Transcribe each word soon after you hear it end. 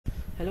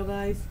Hello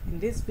guys, in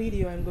this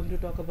video I'm going to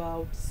talk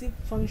about zip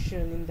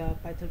function in the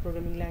Python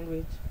programming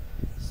language.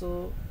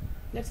 So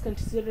let's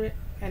consider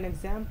an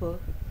example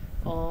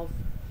of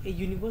a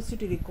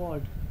university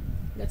record.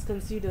 Let's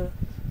consider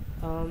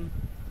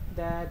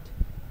that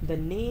the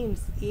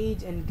names,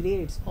 age and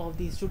grades of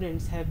the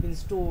students have been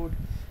stored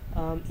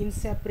in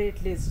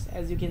separate lists,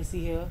 as you can see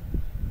here,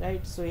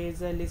 right? So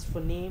here's a list for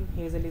name,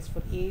 here's a list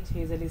for age,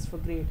 here's a list for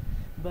grade.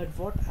 But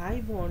what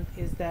I want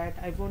is that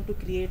I want to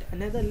create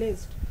another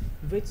list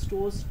which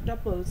stores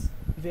tuples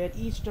where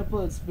each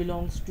tuples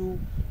belongs to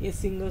a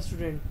single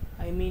student.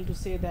 I mean to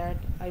say that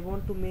I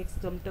want to make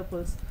some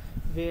tuples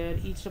where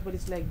each tuple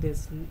is like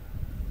this: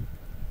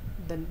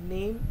 the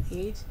name,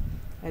 age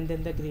and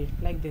then the grade,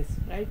 like this,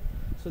 right?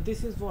 So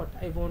this is what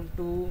I want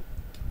to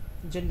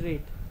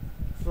generate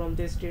from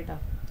this data,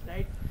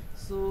 right?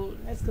 So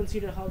let's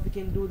consider how we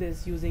can do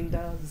this using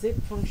the zip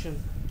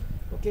function.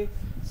 Okay,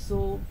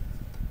 so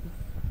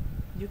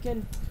you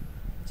can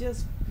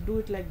just do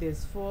it like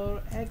this: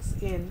 for x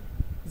in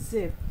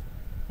zip,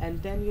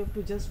 and then you have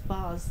to just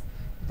pass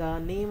the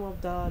name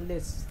of the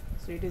list.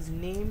 So it is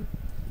name,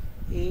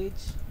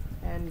 age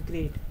and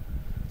grade.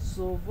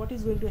 So what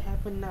is going to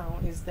happen now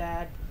is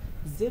that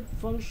zip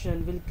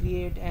function will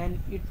create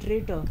an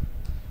iterator,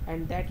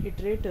 and that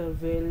iterator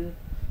will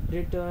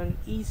return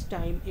each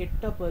time a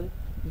tuple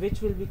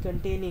which will be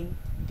containing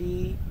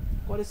the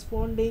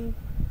corresponding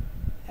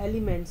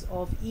elements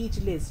of each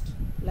list,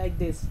 like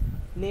this: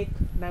 Nick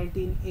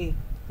 19A,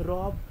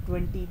 Rob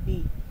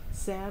 20B,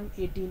 Sam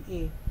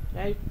 18A,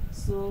 right?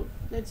 So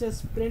let's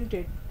just print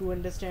it to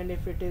understand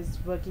if it is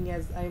working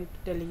as I'm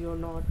telling you or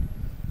not.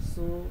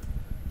 So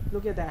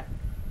look at that,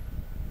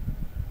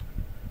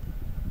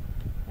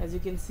 as you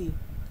can see,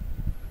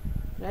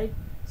 right?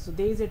 So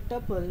there is a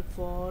tuple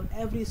for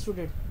every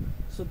student.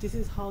 So this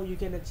is how you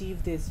can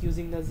achieve this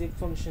using the zip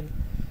function.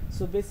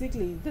 So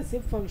basically the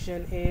zip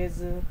function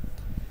is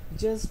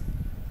just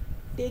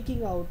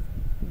taking out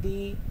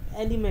the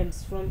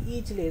elements from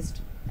each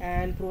list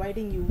and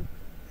providing you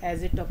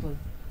as a tuple.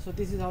 So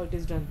this is how it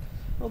is done.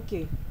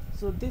 Okay,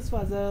 so this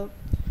was a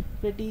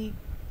pretty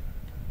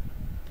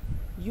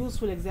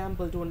useful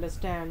example to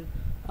understand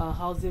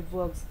how zip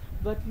works.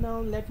 But now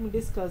let me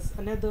discuss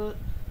another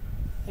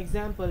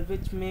example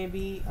which may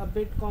be a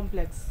bit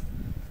complex.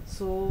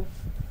 So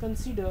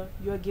consider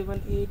you are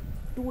given a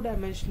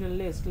two-dimensional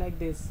list like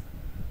this.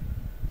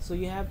 So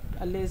you have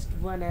a list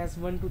 1 as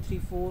 1 2 3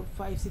 4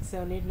 5 6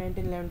 7 8 9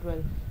 10 11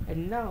 12,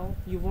 and now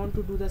you want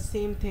to do the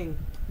same thing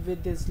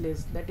with this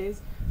list. That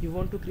is, you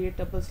want to create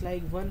tuples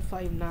like 1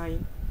 5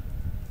 9,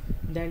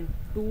 then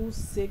 2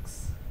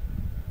 6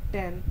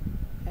 10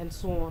 and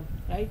so on,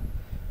 right?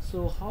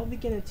 So how we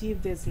can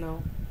achieve this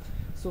now?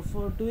 So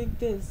for doing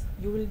this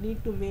you will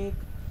need to make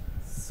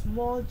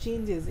small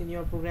changes in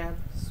your program.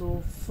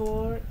 So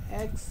for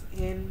x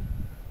in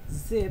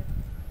zip,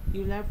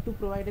 you'll have to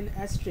provide an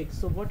asterisk.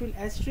 So what will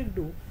asterisk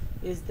do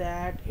is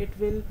that it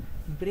will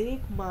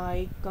break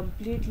my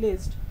complete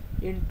list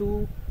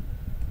into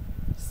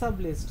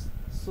sublists.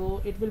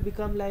 So it will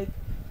become like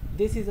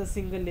this is a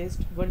single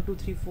list: 1 2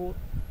 3 4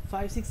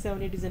 5 6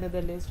 7 8 is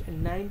another list,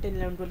 and 9 10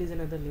 11 12 is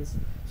another list.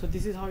 So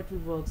this is how it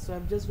will work. So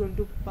I'm just going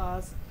to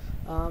pass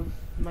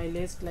my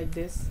list like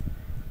this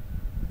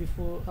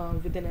before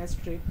with an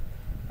asterisk,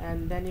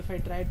 and then if I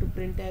try to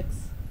print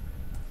x,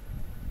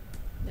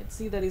 let's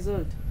see the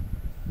result.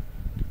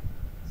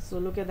 So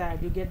look at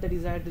that, you get the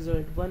desired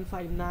result: 1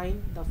 5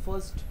 9 the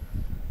first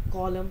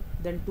column,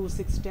 then 2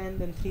 6 10,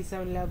 then 3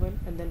 7 11,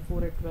 and then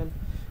 4 8 12.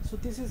 So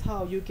this is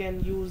how you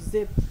can use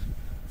zip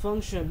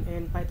function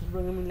in Python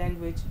programming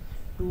language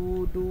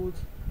to do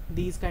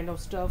these kind of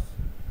stuff.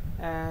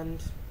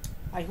 And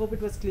I hope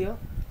it was clear.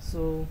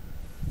 So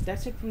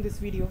that's it from this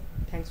video.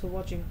 Thanks for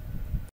watching.